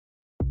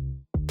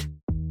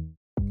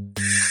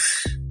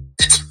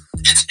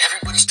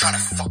trying to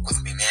fuck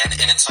with me, man.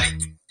 And it's like,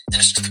 and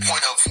it's to the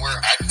point of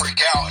where I freak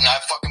out and I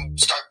fucking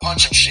start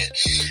punching shit.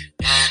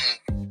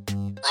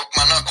 And broke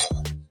my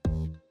knuckle.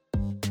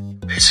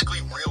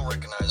 Basically, real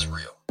recognize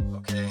real,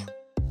 okay?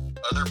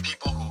 Other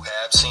people who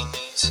have seen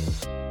these,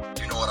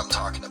 you know what I'm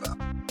talking about.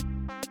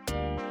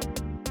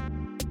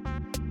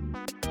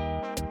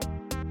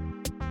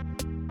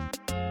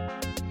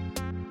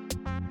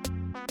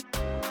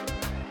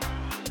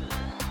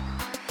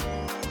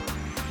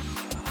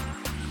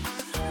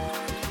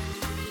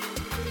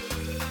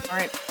 All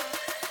right.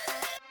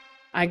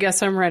 I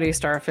guess I'm ready,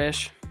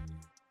 Starfish.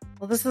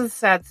 Well, this is a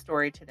sad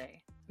story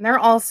today. And they're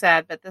all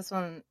sad, but this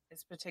one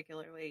is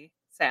particularly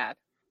sad.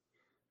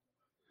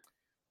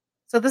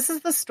 So this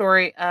is the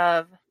story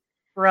of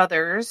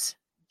brothers,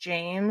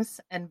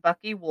 James and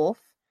Bucky Wolf.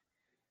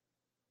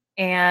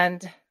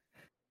 And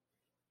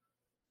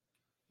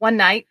one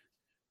night,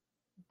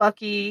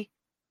 Bucky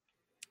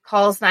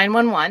calls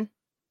 911,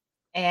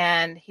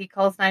 and he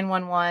calls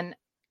 911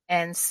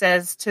 and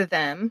says to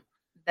them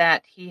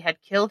that he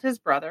had killed his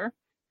brother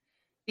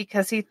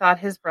because he thought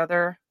his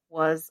brother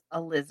was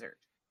a lizard.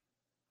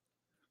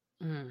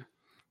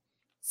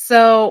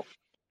 So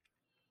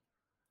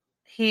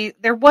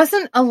there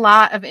wasn't a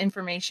lot of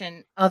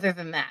information other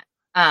than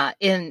that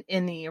in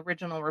the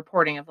original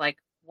reporting of like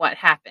what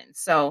happened.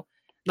 So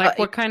like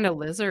what kind of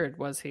lizard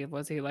was he?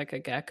 Was he like a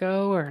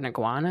gecko or an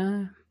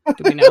iguana?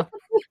 Do we know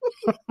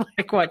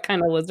like what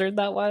kind of lizard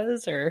that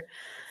was? Or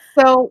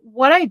so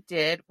what I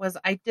did was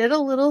I did a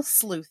little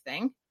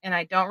sleuthing, and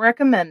I don't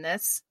recommend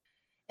this.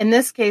 In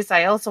this case,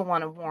 I also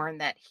want to warn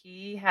that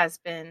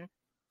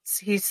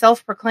he's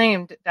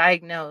self-proclaimed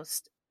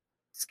diagnosed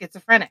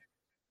schizophrenic.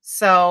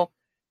 So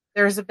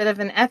there's a bit of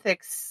an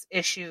ethics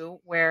issue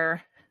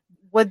where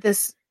would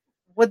this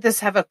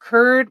have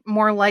occurred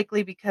more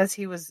likely because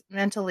he was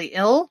mentally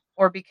ill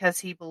or because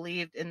he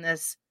believed in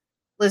this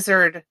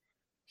lizard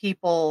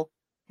people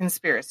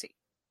conspiracy,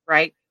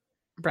 right?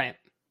 Right.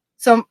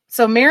 So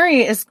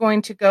Mary is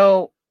going to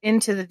go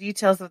into the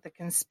details of the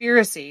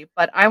conspiracy,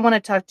 but I want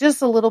to talk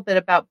just a little bit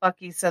about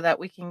Bucky so that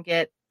we can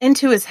get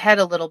into his head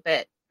a little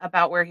bit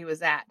about where he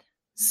was at.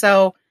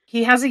 So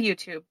he has a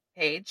YouTube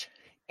page,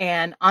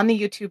 and on the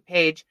YouTube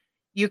page,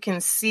 you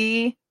can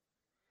see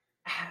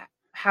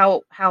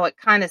how it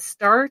kind of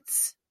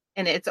starts,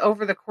 and it's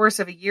over the course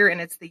of a year,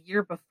 and it's the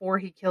year before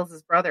he kills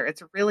his brother.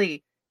 It's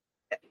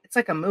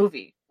like a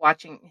movie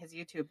watching his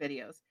YouTube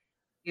videos.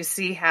 You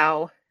see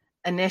how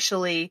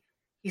initially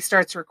he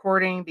starts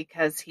recording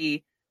because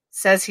he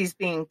says he's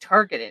being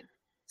targeted.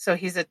 So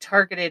he's a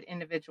targeted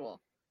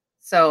individual.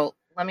 So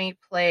let me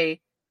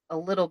play a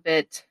little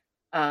bit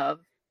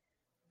of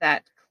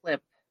that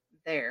clip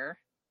there.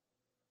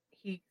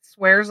 He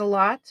swears a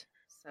lot,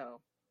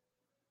 so.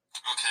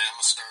 Okay, I'm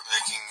gonna start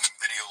making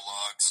video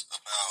logs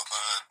about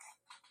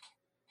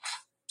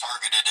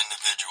targeted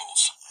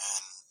individuals.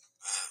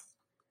 And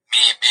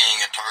me being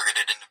a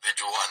targeted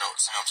individual, I know it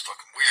sounds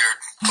fucking weird,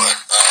 but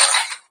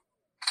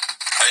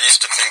I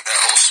used to think that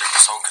whole shit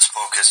was hocus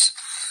pocus.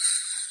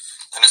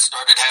 And it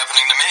started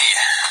happening to me.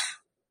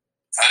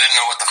 I didn't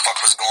know what the fuck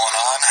was going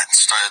on.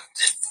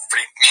 It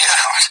freaked me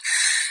out.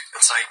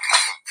 It's like,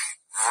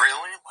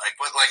 really?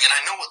 And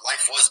I know what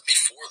life was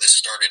before this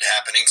started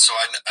happening, so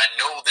I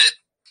know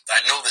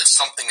that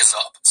something is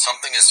up.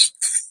 Something is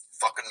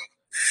fucking,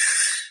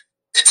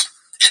 it's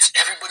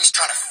everybody's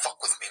trying to fuck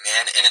with me,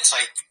 man. And it's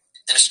like,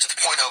 and it's to the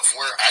point of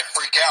where I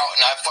freak out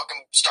and I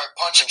fucking start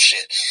punching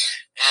shit.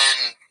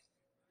 And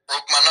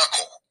broke my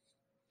knuckle.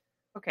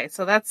 Okay,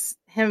 so that's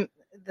him.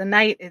 The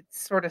night it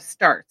sort of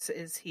starts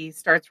is he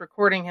starts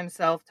recording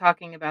himself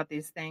talking about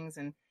these things,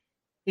 and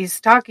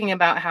he's talking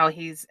about how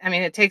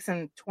it takes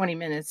him 20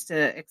 minutes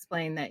to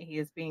explain that he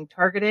is being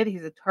targeted.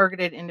 He's a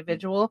targeted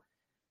individual.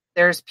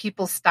 There's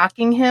people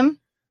stalking him.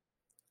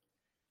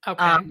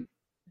 Okay.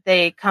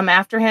 They come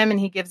after him, and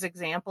he gives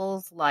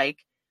examples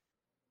like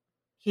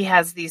he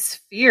has these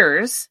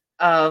fears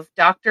of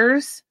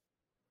doctors,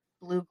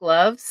 blue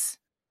gloves,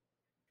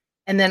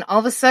 and then all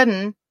of a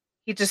sudden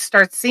he just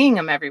starts seeing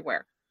them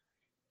everywhere.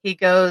 He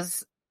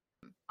goes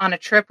on a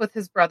trip with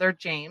his brother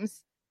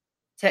James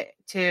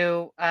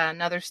to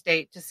another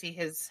state to see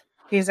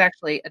he's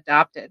actually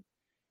adopted,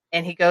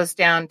 and he goes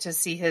down to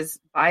see his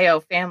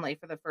bio family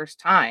for the first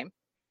time.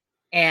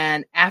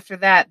 And after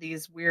that,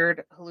 these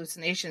weird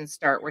hallucinations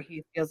start where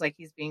he feels like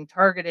he's being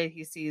targeted.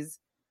 He sees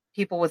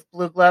people with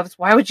blue gloves.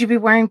 Why would you be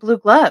wearing blue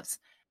gloves?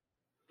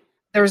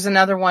 There was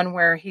another one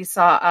where he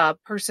saw a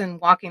person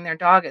walking their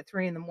dog at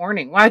 3 a.m.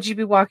 Why would you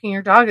be walking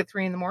your dog at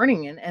 3 a.m.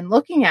 and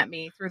looking at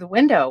me through the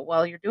window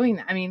while you're doing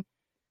that? I mean,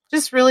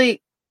 just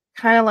really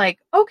kind of like,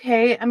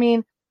 okay, I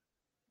mean,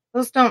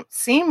 those don't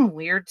seem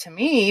weird to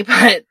me,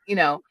 but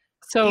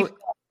So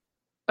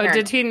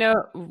did he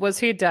know, was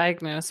he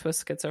diagnosed with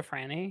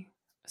schizophrenic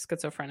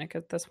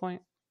at this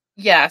point?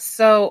 Yeah,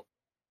 so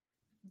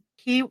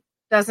he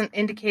doesn't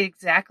indicate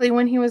exactly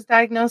when he was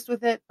diagnosed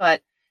with it,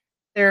 but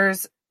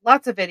there's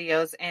lots of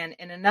videos, and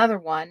in another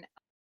one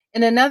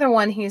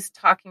he's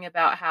talking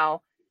about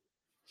how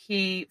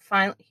he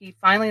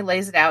finally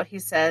lays it out. He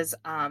says,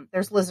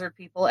 there's lizard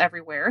people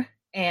everywhere,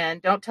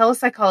 and don't tell a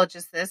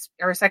psychologist this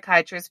or a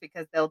psychiatrist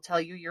because they'll tell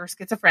you you're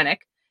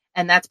schizophrenic,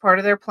 and that's part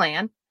of their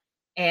plan.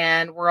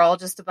 And we're all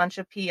just a bunch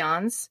of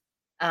peons,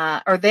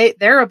 or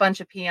they're a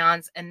bunch of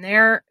peons, and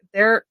their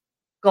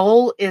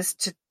goal is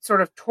to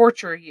sort of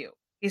torture you.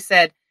 He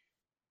said,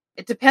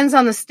 it depends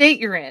on the state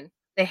you're in.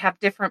 They have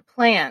different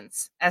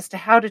plans as to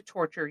how to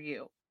torture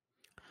you.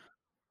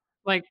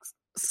 Like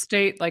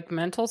state, like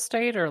mental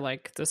state, or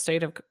like the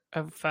state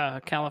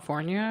of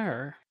California,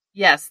 or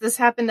Yes, this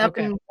happened up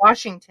okay. in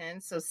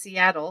Washington, so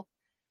Seattle,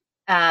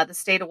 the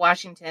state of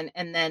Washington,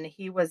 and then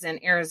he was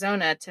in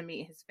Arizona to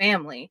meet his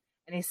family,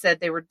 and he said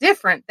they were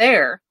different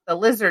there. The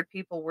lizard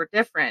people were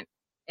different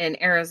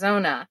in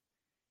Arizona.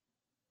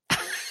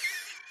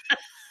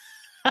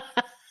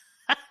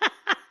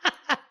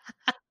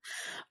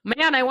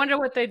 Man, I wonder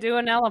what they do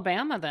in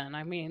Alabama then.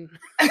 I mean,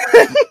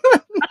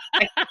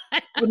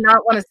 I would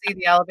not want to see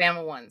the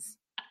Alabama ones.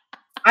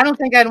 I don't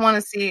think I'd want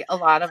to see a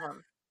lot of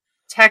them.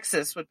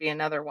 Texas would be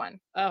another one.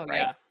 oh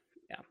right?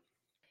 yeah.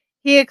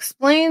 He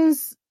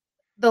explains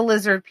the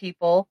lizard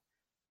people.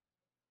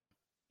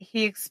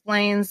 He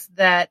explains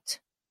that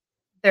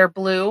they're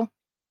blue.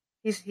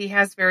 He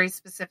has very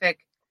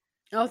specific.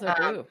 Oh, they're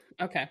blue.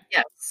 Okay.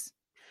 Yes.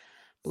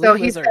 Blue So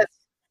lizard. he says,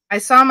 I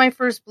saw my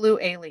first blue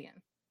alien.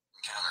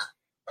 Encounter.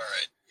 All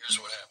right, here's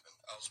what happened.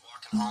 I was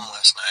walking home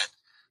last night,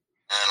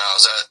 and I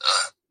was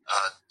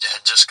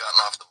had just gotten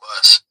off the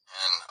bus,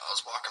 and I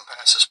was walking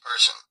past this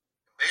person.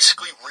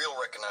 Basically, real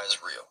recognize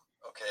real,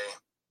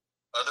 okay?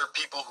 Other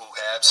people who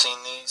have seen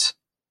these,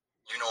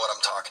 you know what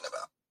I'm talking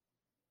about.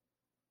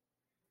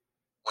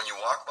 When you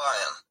walk by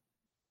him,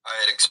 I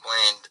had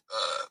explained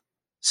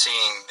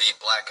seeing the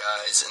black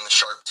eyes and the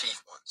sharp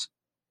teeth ones.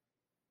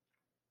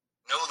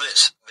 Know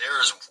this, there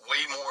is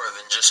way more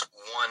than just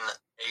one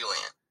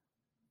alien,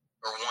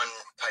 or one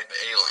type of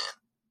alien.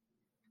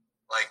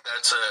 Like,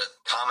 that's a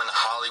common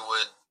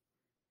Hollywood,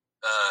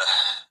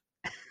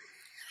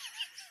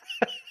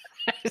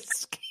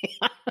 it's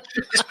been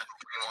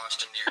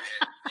brainwashed into your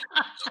head.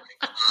 There's only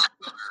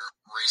another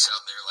race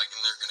out there, like, and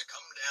they're gonna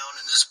come down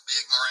in this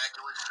big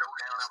miraculous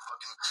showdown and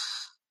fucking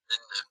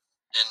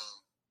and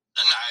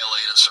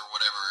annihilate us or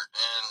whatever.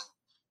 And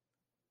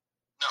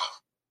no,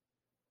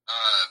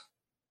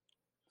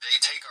 they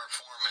take our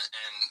form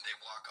and they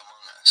walk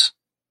among us.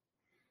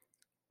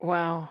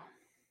 Wow.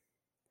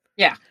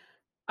 Yeah.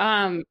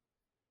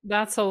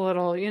 That's a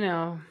little,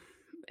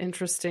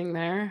 interesting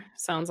there.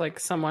 Sounds like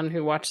someone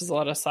who watches a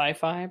lot of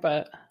sci-fi,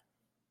 but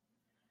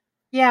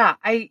Yeah,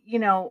 he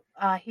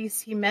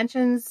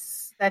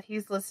mentions that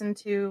he's listened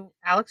to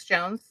Alex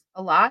Jones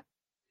a lot.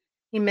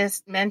 He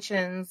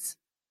mentions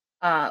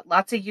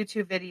lots of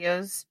YouTube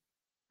videos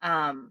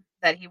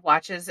that he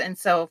watches, and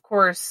so of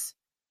course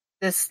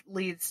this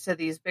leads to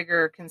these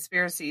bigger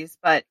conspiracies.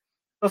 But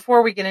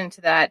before we get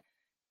into that,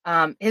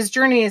 his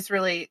journey is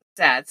really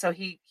sad. So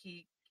he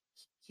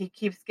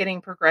keeps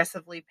getting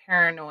progressively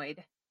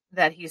paranoid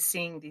that he's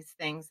seeing these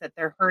things, that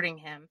they're hurting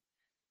him.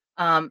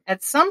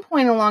 At some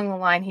point along the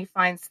line, he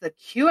finds the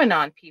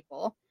QAnon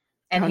people,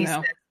 and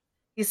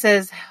he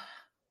says,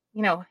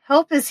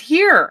 help is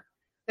here.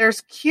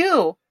 There's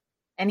Q,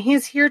 and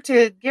he's here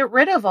to get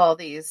rid of all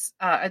these.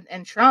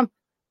 And Trump,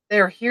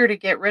 they're here to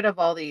get rid of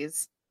all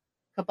these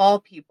cabal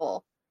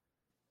people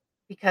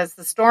because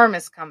the storm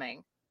is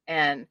coming.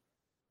 And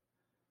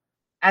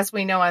as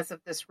we know, as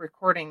of this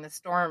recording, the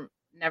storm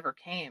never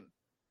came.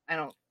 I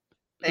don't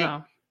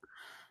think.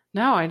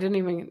 No, it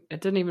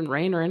didn't even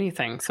rain or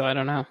anything, so I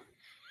don't know.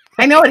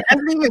 I know it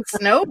hasn't even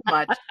snowed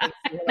much.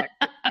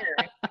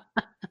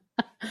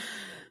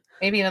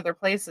 Maybe in other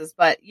places,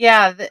 but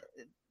yeah.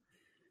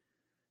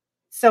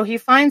 So he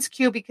finds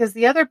Q because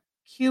the other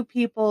Q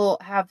people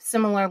have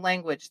similar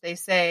language. They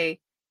say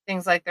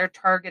things like they're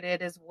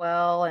targeted as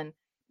well, and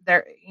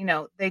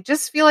they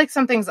just feel like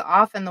something's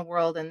off in the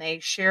world, and they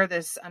share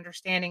this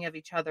understanding of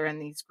each other in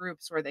these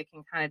groups where they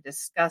can kind of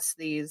discuss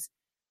this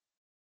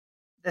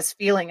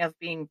feeling of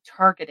being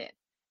targeted.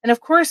 And of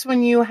course,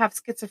 when you have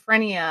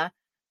schizophrenia,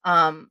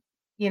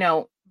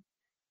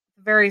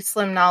 very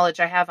slim knowledge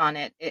I have on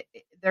it.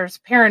 There's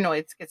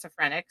paranoid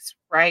schizophrenics,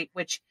 right?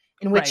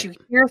 In which you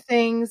hear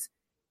things,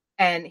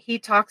 and he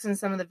talks in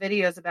some of the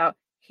videos about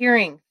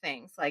hearing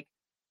things, like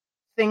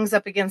things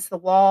up against the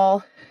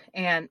wall,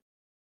 and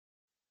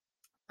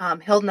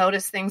he'll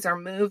notice things are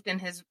moved in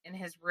his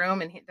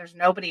room, and there's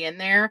nobody in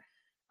there.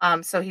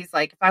 So he's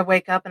like, if I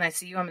wake up and I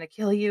see you, I'm going to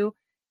kill you.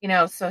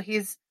 So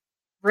he's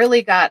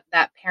really got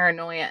that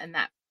paranoia and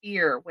that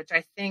fear, which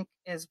I think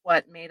is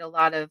what made a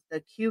lot of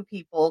the Q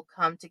people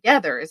come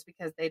together, is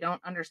because they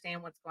don't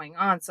understand what's going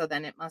on. So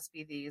then it must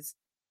be these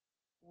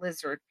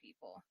lizard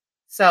people.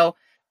 So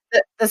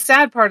the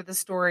sad part of the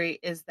story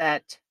is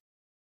that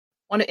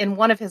in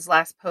one of his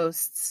last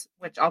posts,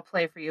 which I'll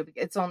play for you,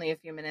 it's only a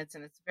few minutes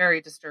and it's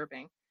very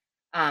disturbing.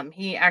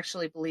 He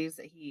actually believes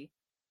that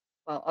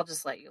I'll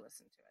just let you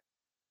listen to it.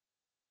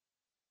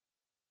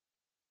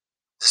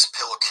 This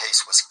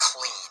pillowcase was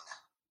clean.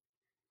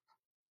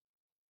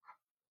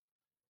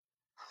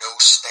 No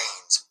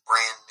stains,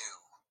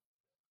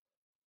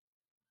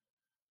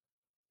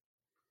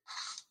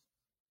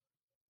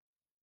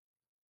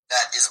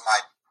 That is my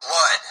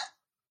blood.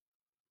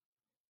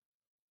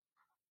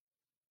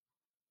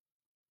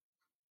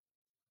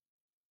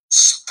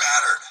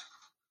 Spattered.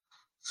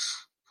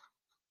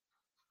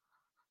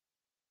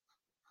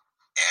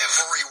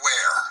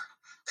 Everywhere.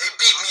 They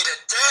beat me to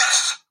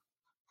death.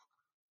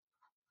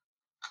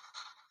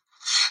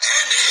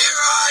 And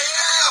here I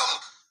am.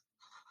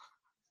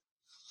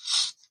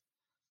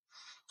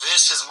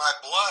 This is my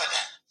blood.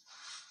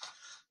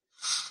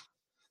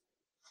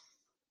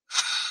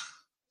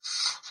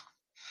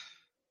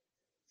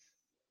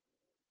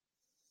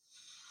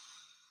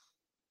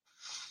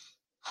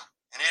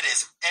 And it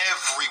is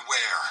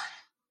everywhere.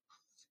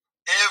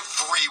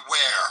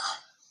 Everywhere.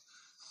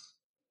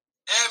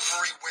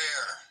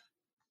 Everywhere.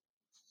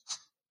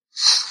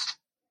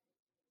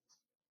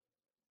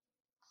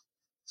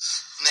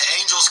 And the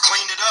angels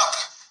cleaned it up.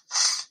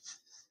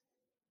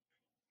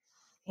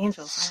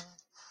 Angels.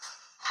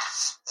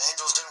 The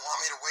angels didn't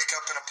want me to wake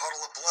up in a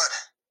puddle of blood.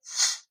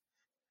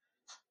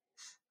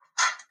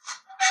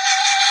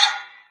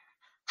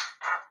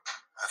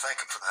 I thank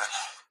him for that.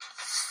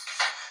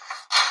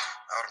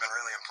 That would have been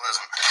really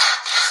unpleasant.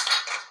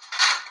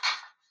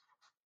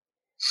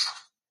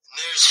 And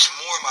there's some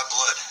more of my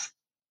blood.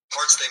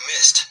 Parts they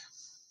missed.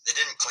 They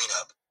didn't clean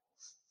up.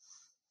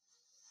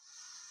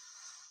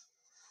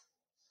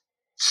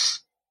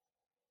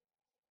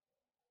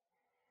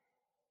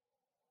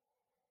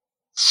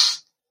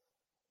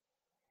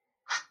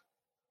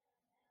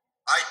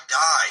 I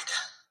died.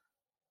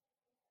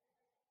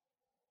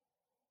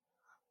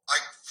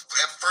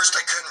 At first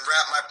I couldn't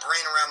wrap my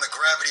brain around the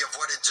gravity of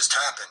what had just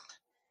happened.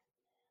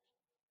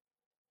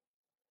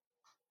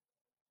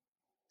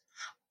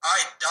 I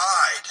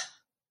died.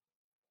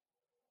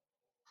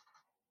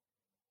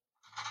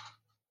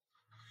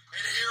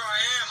 And here I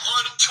am,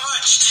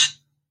 untouched.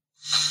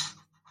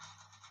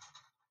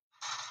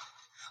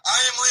 I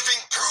am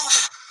living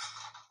proof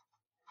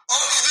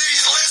of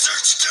these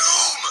lizards'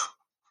 doom.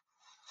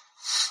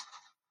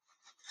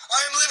 I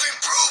am living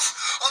proof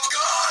of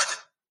God.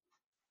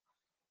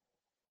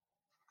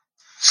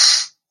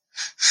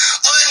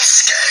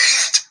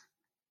 Unscathed.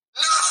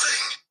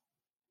 Nothing.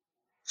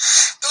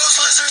 Those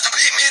lizards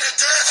beat me to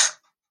death.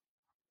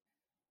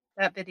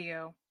 That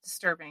video,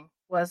 disturbing,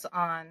 was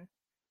on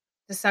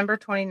December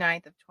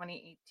 29th of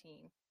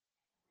 2018.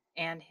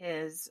 And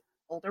his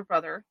older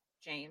brother,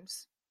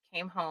 James,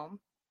 came home.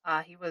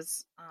 He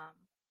was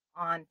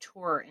on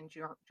tour in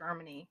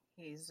Germany.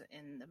 He's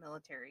in the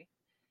military.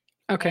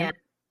 Okay. And,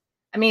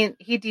 I mean,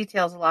 he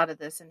details a lot of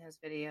this in his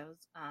videos.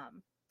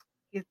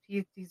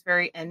 He's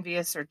very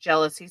envious or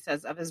jealous, he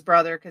says, of his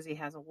brother because he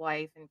has a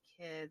wife and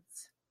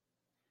kids.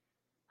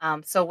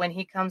 So when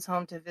he comes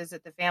home to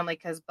visit the family,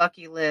 because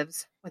Bucky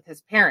lives with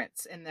his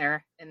parents in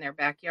their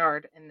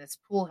backyard in this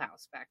pool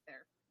house back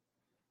there,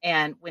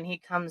 and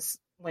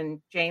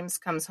when James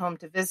comes home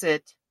to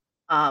visit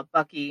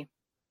Bucky,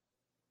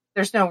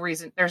 there's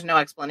no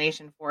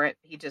explanation for it.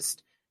 He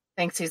just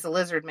thinks he's a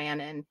lizard man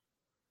and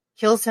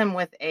kills him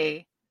with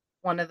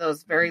one of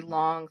those very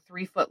long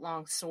 3-foot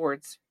long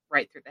swords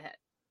right through the head.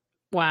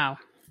 Wow.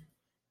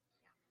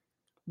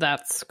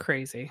 That's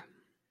crazy.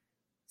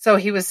 So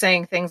he was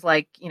saying things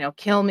like,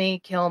 kill me,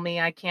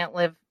 I can't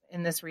live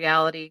in this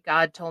reality.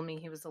 God told me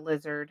he was a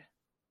lizard.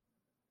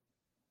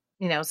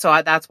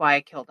 So that's why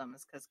I killed him,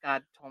 is because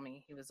God told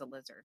me he was a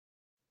lizard.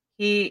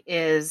 He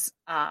is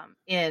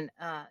in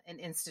an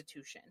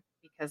institution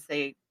because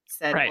they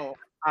said, right. Well,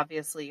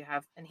 obviously you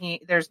have, and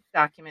there's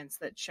documents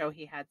that show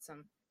he had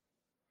some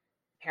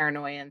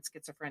paranoia and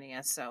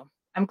schizophrenia. So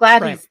I'm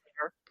glad he's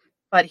there,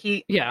 but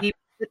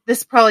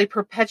this probably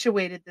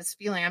perpetuated this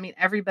feeling. I mean,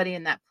 everybody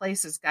in that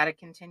place has got to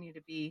continue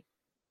to be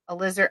a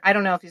lizard. I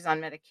don't know if he's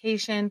on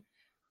medication,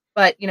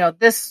 but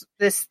this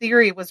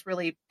theory was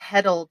really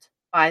peddled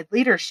by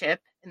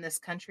leadership in this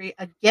country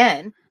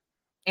again.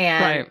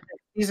 And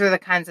these are the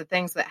kinds of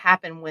things that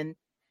happen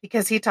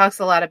because he talks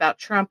a lot about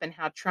Trump and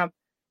how Trump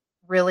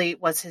really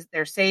was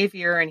their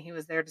savior, and he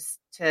was there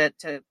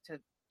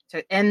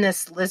to end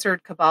this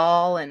lizard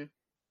cabal. And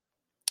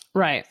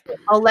right.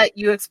 I'll let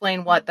you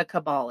explain what the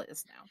cabal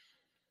is now.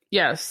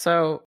 Yes.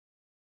 So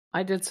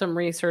I did some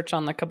research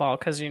on the cabal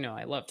because,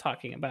 I love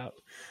talking about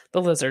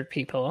the lizard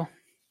people.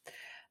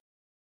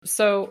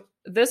 So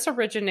this was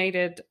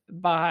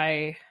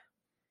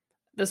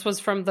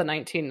from the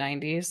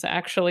 1990s,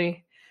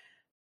 actually.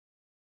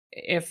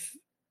 If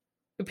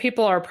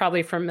people are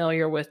probably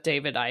familiar with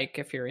David Icke,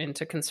 if you're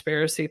into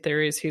conspiracy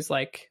theories, he's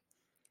like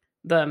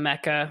the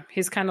mecca.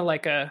 He's kind of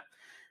like a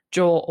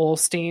Joel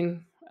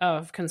Osteen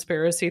of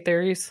conspiracy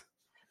theories.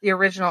 The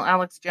original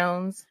Alex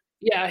Jones.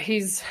 Yeah,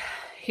 he's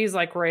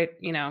like, right,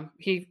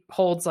 he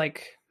holds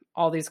like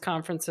all these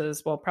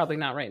conferences, well, probably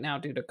not right now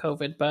due to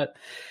COVID, but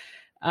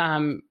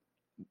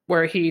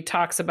where he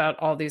talks about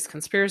all these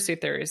conspiracy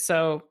theories.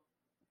 So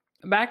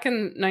back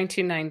in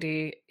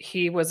 1990,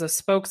 he was a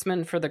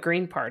spokesman for the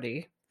Green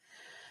Party,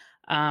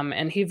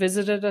 and he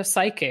visited a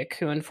psychic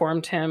who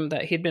informed him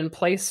that he'd been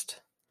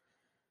placed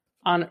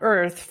on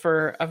Earth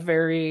for a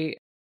very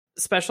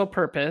special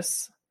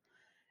purpose,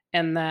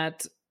 and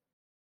that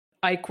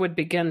Ike would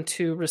begin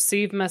to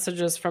receive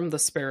messages from the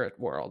spirit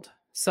world.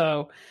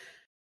 So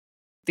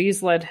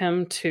these led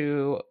him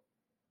to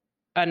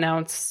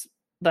announce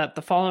that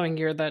the following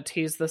year that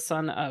he's the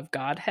son of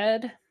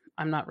Godhead.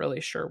 I'm not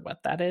really sure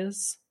what that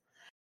is.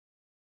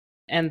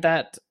 And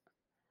that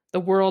the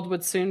world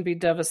would soon be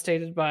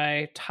devastated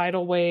by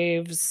tidal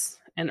waves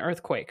and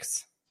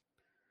earthquakes.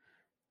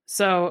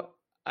 So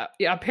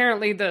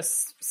apparently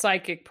this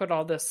psychic put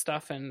all this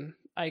stuff in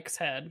Ike's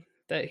head,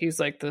 that he's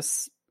like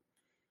this,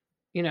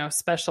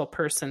 special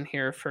person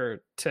here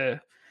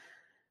to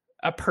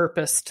a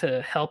purpose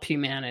to help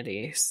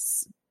humanity,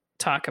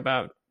 talk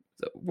about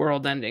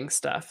world-ending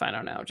stuff. I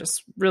don't know,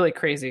 just really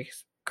crazy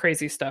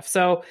stuff.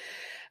 So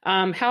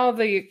how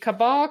the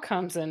Cabal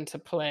comes into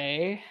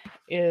play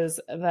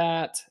is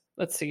that,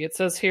 let's see, it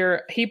says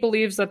here, he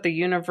believes that the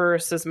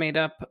universe is made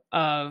up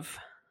of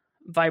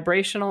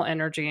vibrational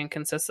energy and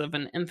consists of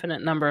an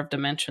infinite number of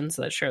dimensions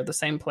that share the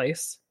same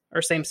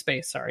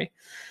space, sorry.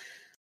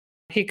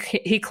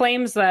 He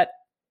claims that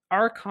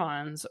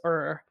archons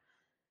or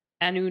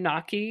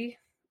Anunnaki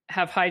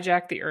have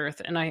hijacked the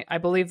earth, and I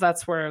believe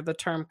that's where the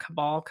term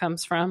Cabal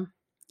comes from.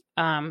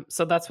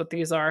 So that's what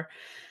these are.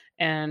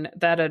 And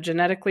that a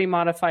genetically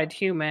modified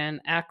human,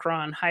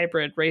 Akron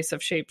hybrid race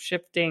of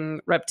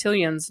shape-shifting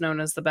reptilians known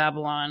as the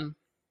Babylon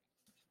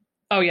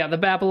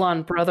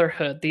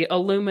Brotherhood, the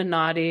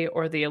Illuminati,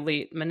 or the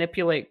elite,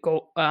 manipulate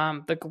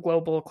the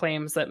global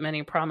claims that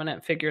many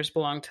prominent figures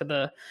belong to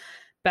the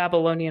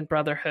Babylonian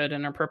Brotherhood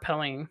and are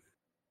propelling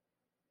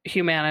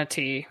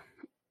humanity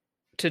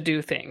to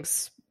do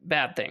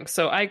bad things.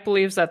 So Ike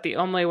believes that the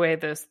only way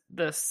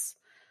this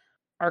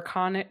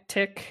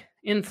archonic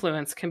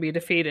influence can be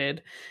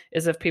defeated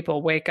is if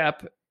people wake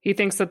up. He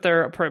thinks that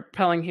they're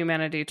propelling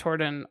humanity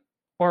toward an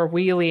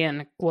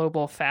Orwellian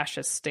global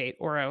fascist state,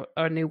 or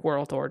a new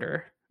world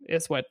order,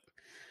 is what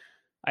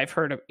I've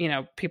heard of,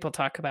 people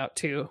talk about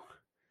too,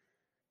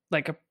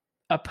 like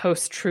a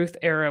post-truth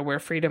era where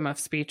freedom of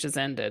speech is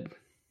ended.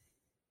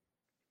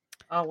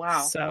 Oh,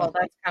 wow. So, well,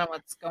 that's kind of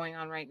what's going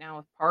on right now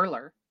with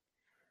Parler.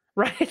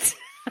 Right.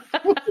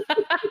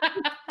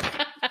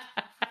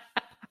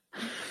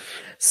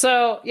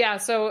 So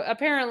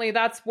apparently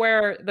that's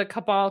where the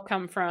Cabal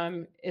come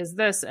from, is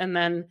this. And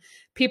then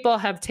people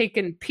have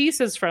taken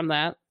pieces from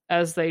that,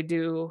 as they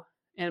do,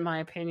 in my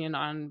opinion,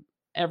 on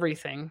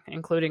everything,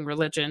 including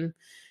religion,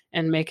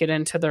 and make it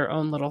into their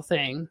own little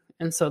thing.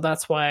 And so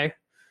that's why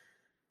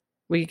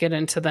we get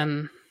into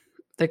then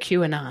the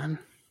QAnon.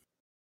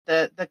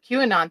 The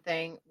QAnon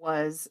thing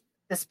was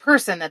this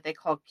person that they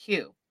call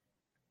Q.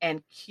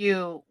 And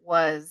Q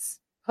was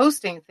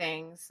posting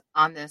things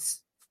on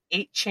this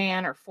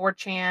 8chan or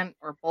 4chan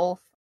or both,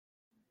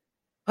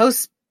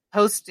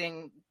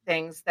 posting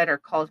things that are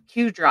called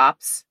Q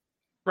drops.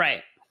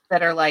 Right.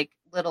 That are like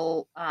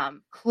little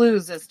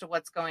clues as to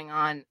what's going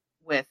on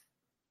with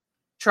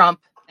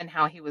Trump and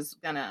how he was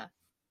going to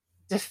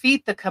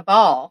defeat the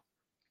Cabal.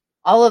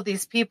 All of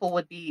these people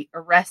would be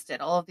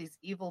arrested. All of these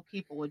evil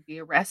people would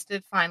be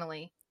arrested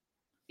finally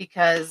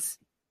because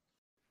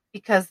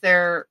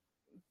they're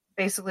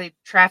basically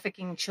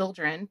trafficking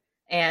children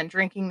and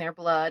drinking their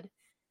blood.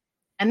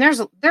 And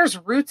there's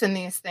roots in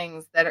these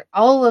things that are,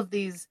 all of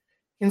these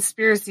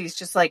conspiracies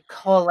just like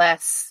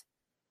coalesce,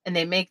 and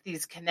they make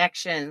these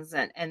connections,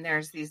 and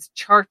there's these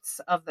charts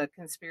of the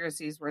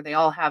conspiracies where they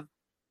all have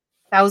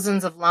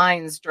thousands of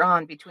lines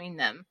drawn between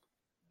them,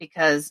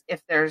 because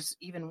if there's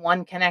even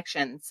one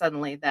connection,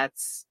 suddenly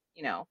that's,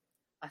 a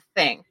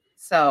thing.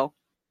 So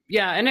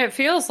yeah, and it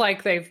feels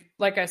like they've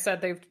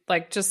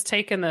like just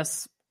taken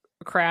this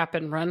crap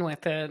and run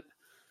with it,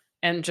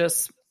 and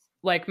just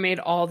like made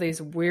all these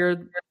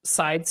weird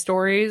side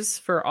stories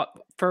for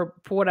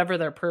whatever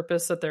their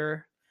purpose that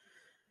they're,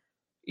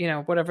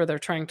 whatever they're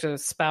trying to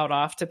spout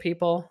off to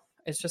people.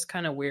 It's just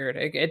kind of weird.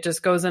 It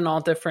just goes in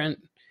all different,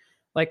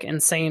 like,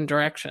 insane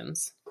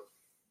directions.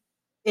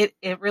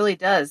 It really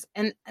does.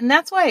 And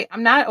that's why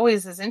I'm not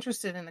always as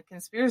interested in the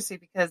conspiracy,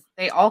 because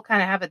they all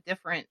kind of have a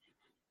different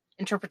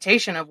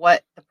interpretation of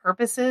what the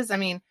purpose is. I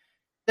mean,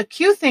 the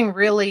Q thing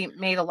really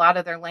made a lot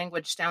of their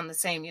language sound the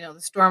same.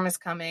 The storm is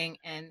coming,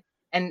 and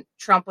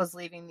Trump was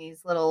leaving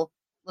these little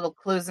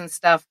clues and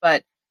stuff.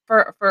 But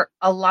for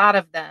a lot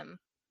of them,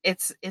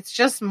 it's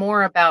just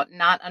more about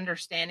not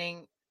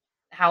understanding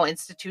how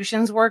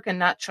institutions work and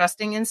not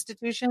trusting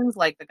institutions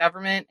like the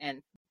government,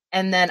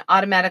 and then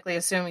automatically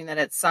assuming that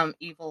it's some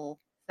evil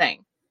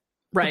thing.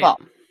 Right.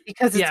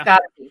 Because it's got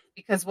to be.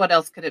 Because what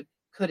else could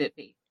it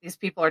be? These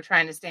people are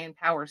trying to stay in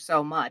power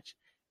so much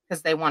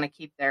because they want to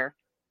keep their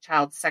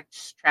child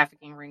sex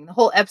trafficking ring. The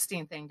whole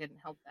Epstein thing didn't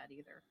help that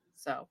either.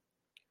 So.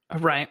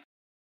 Right.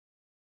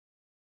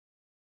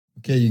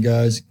 Okay, you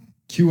guys,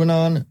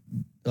 QAnon,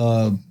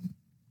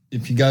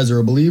 if you guys are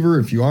a believer,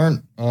 if you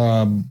aren't,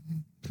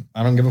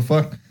 I don't give a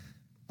fuck.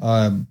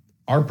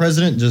 Our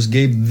president just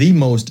gave the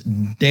most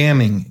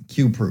damning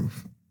Q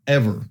proof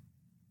ever.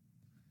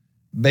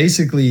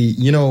 Basically,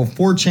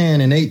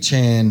 4chan and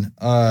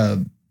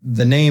 8chan,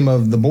 the name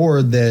of the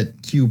board that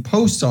Q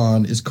posts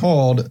on is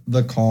called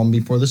The Calm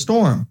Before the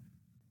Storm.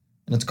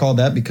 And it's called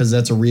that because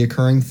that's a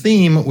reoccurring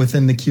theme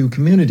within the Q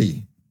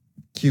community.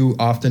 Q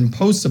often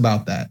posts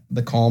about that.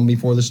 The calm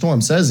before the storm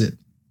says it.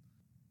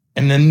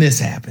 And then this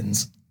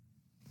happens.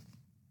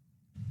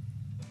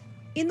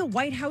 In the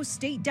White House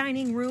state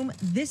dining room,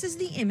 this is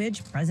the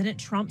image President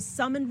Trump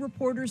summoned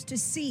reporters to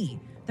see.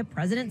 The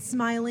president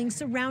smiling,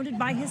 surrounded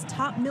by his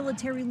top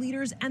military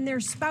leaders and their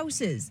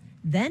spouses.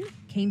 Then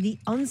came the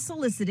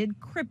unsolicited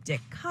cryptic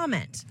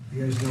comment.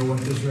 You guys know what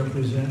this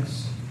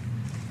represents?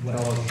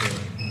 Well,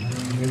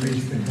 maybe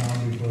it's the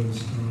calm before the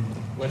storm.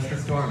 What's the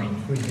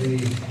storming? Could be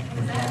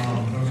the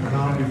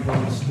calm before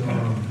the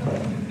storm.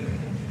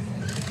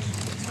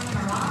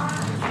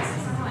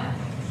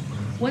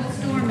 What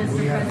storm, Mr.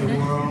 We have the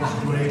President? world's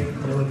great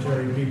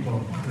military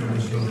people in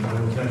this room,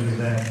 I will tell you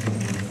that.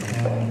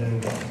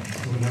 And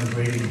we're not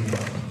grading you.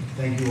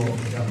 Thank you all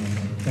for coming.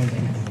 Thank you.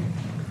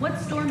 What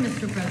storm,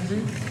 Mr.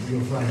 President?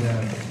 You'll find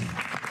out.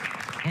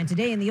 And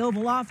today in the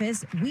Oval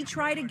Office, we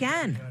tried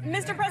again.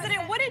 Mr.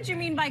 President, what did you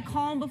mean by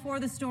calm before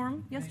the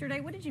storm yesterday?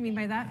 What did you mean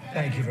by that?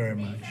 Thank you very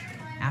much.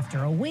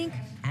 After a wink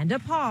and a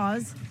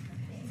pause,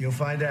 You'll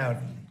find out.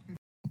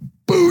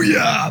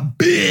 Booyah,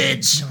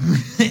 bitch.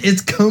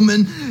 It's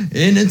coming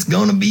and it's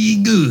gonna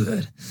be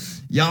good.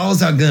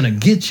 Y'alls are gonna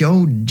get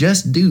your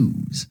just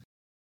dues.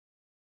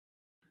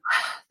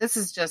 This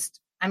is just,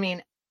 I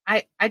mean,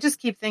 I just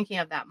keep thinking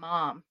of that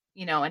mom,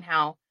 you know, and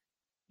how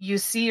you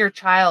see your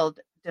child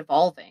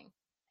devolving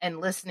and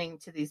listening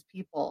to these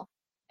people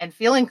and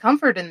feeling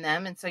comfort in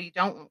them. And so you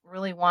don't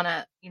really want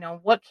to, you know,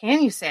 what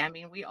can you say? I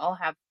mean, we all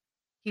have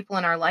people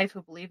in our life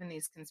who believe in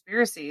these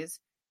conspiracies.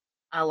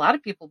 A lot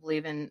of people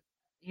believe in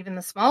even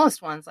the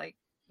smallest ones, like,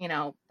 you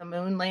know, the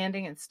moon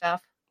landing and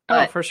stuff. Oh,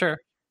 But for sure.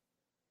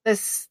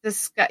 this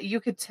guy, you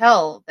could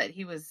tell that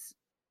he was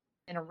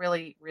in a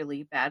really,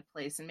 really bad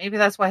place. And maybe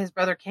that's why his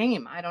brother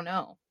came. I don't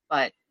know.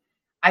 But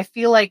I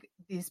feel like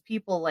these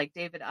people like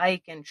David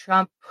Icke and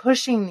Trump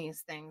pushing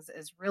these things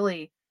is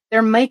really,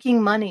 they're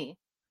making money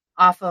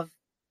off of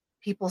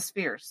people's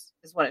fears,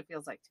 is what it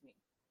feels like to me.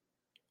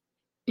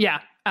 Yeah,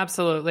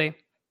 absolutely.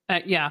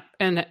 Yeah.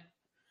 And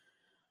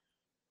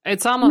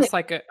it's almost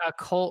like a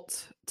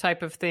cult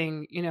type of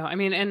thing, you know. I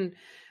mean, and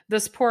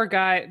this poor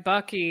guy,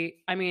 Bucky,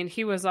 I mean,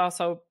 he was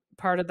also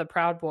part of the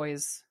Proud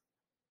Boys.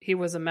 He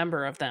was a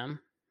member of them.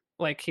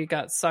 Like, he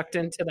got sucked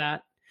into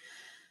that.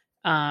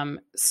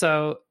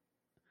 So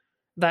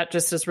that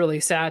just is really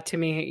sad to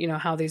me, you know,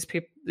 how these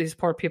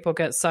poor people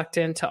get sucked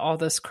into all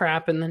this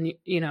crap. And then,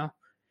 you know,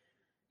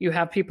 you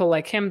have people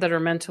like him that are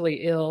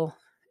mentally ill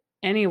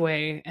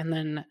anyway. And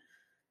then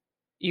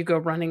you go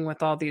running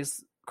with all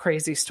these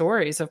crazy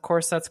stories. Of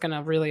course, that's going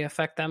to really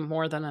affect them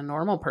more than a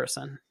normal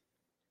person.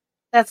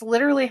 That's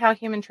literally how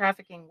human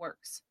trafficking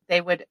works.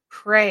 They would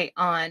prey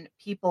on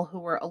people who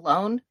were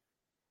alone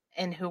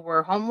and who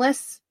were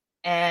homeless.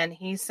 And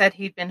he said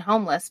he'd been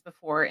homeless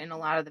before in a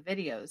lot of the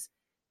videos.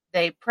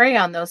 They prey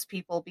on those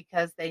people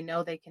because they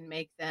know they can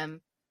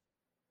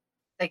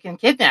they can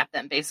kidnap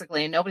them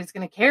basically, and nobody's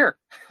going to care.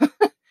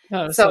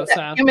 Oh, So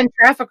sad. human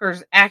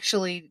traffickers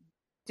actually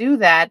do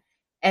that.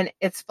 And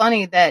it's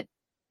funny that,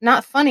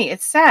 not funny,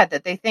 it's sad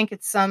that they think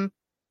it's some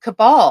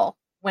cabal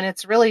when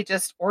it's really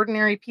just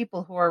ordinary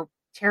people who are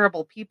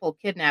terrible people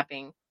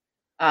kidnapping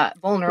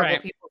vulnerable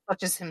Right. people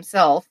such as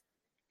himself.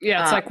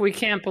 Yeah, it's Uh, like we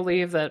can't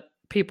believe that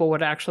people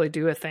would actually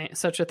do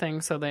such a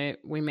thing. So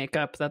we make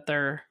up that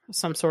they're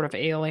some sort of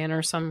alien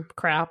or some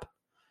crap.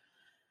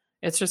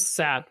 It's just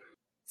sad.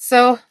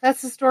 So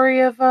that's the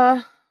story of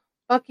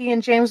Bucky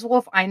and James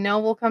Wolfe. I know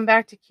we'll come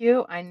back to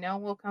Q. I know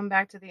we'll come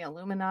back to the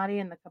Illuminati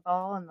and the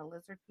cabal and the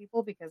lizard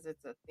people because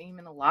it's a theme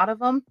in a lot of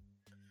them.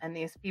 And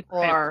these people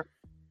Right. are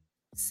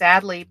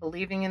sadly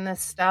believing in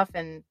this stuff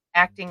and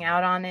acting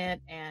out on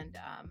it. And,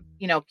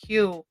 you know,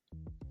 Q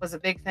was a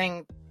big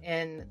thing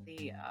in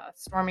the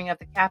storming of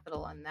the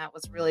Capitol. And that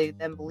was really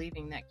them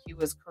believing that Q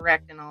was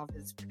correct in all of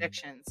his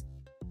predictions.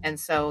 And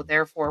so,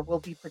 therefore, we'll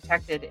be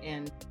protected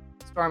in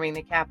storming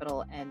the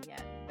Capitol. And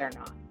yet they're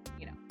not,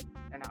 you know,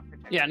 they're not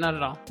protected. Yeah, not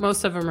at all.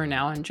 Most of them are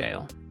now in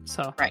jail.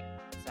 So Right.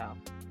 So,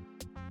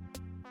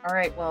 all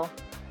right. Well,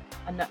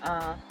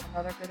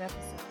 another good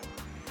episode.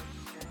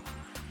 Okay.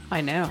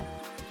 I know.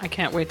 I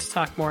can't wait to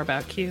talk more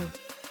about Q.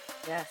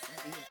 Yes,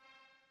 indeed.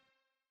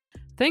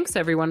 Thanks,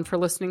 everyone, for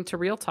listening to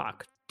Real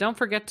Talk. Don't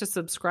forget to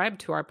subscribe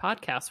to our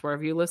podcast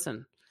wherever you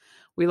listen.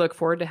 We look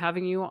forward to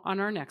having you on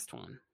our next one.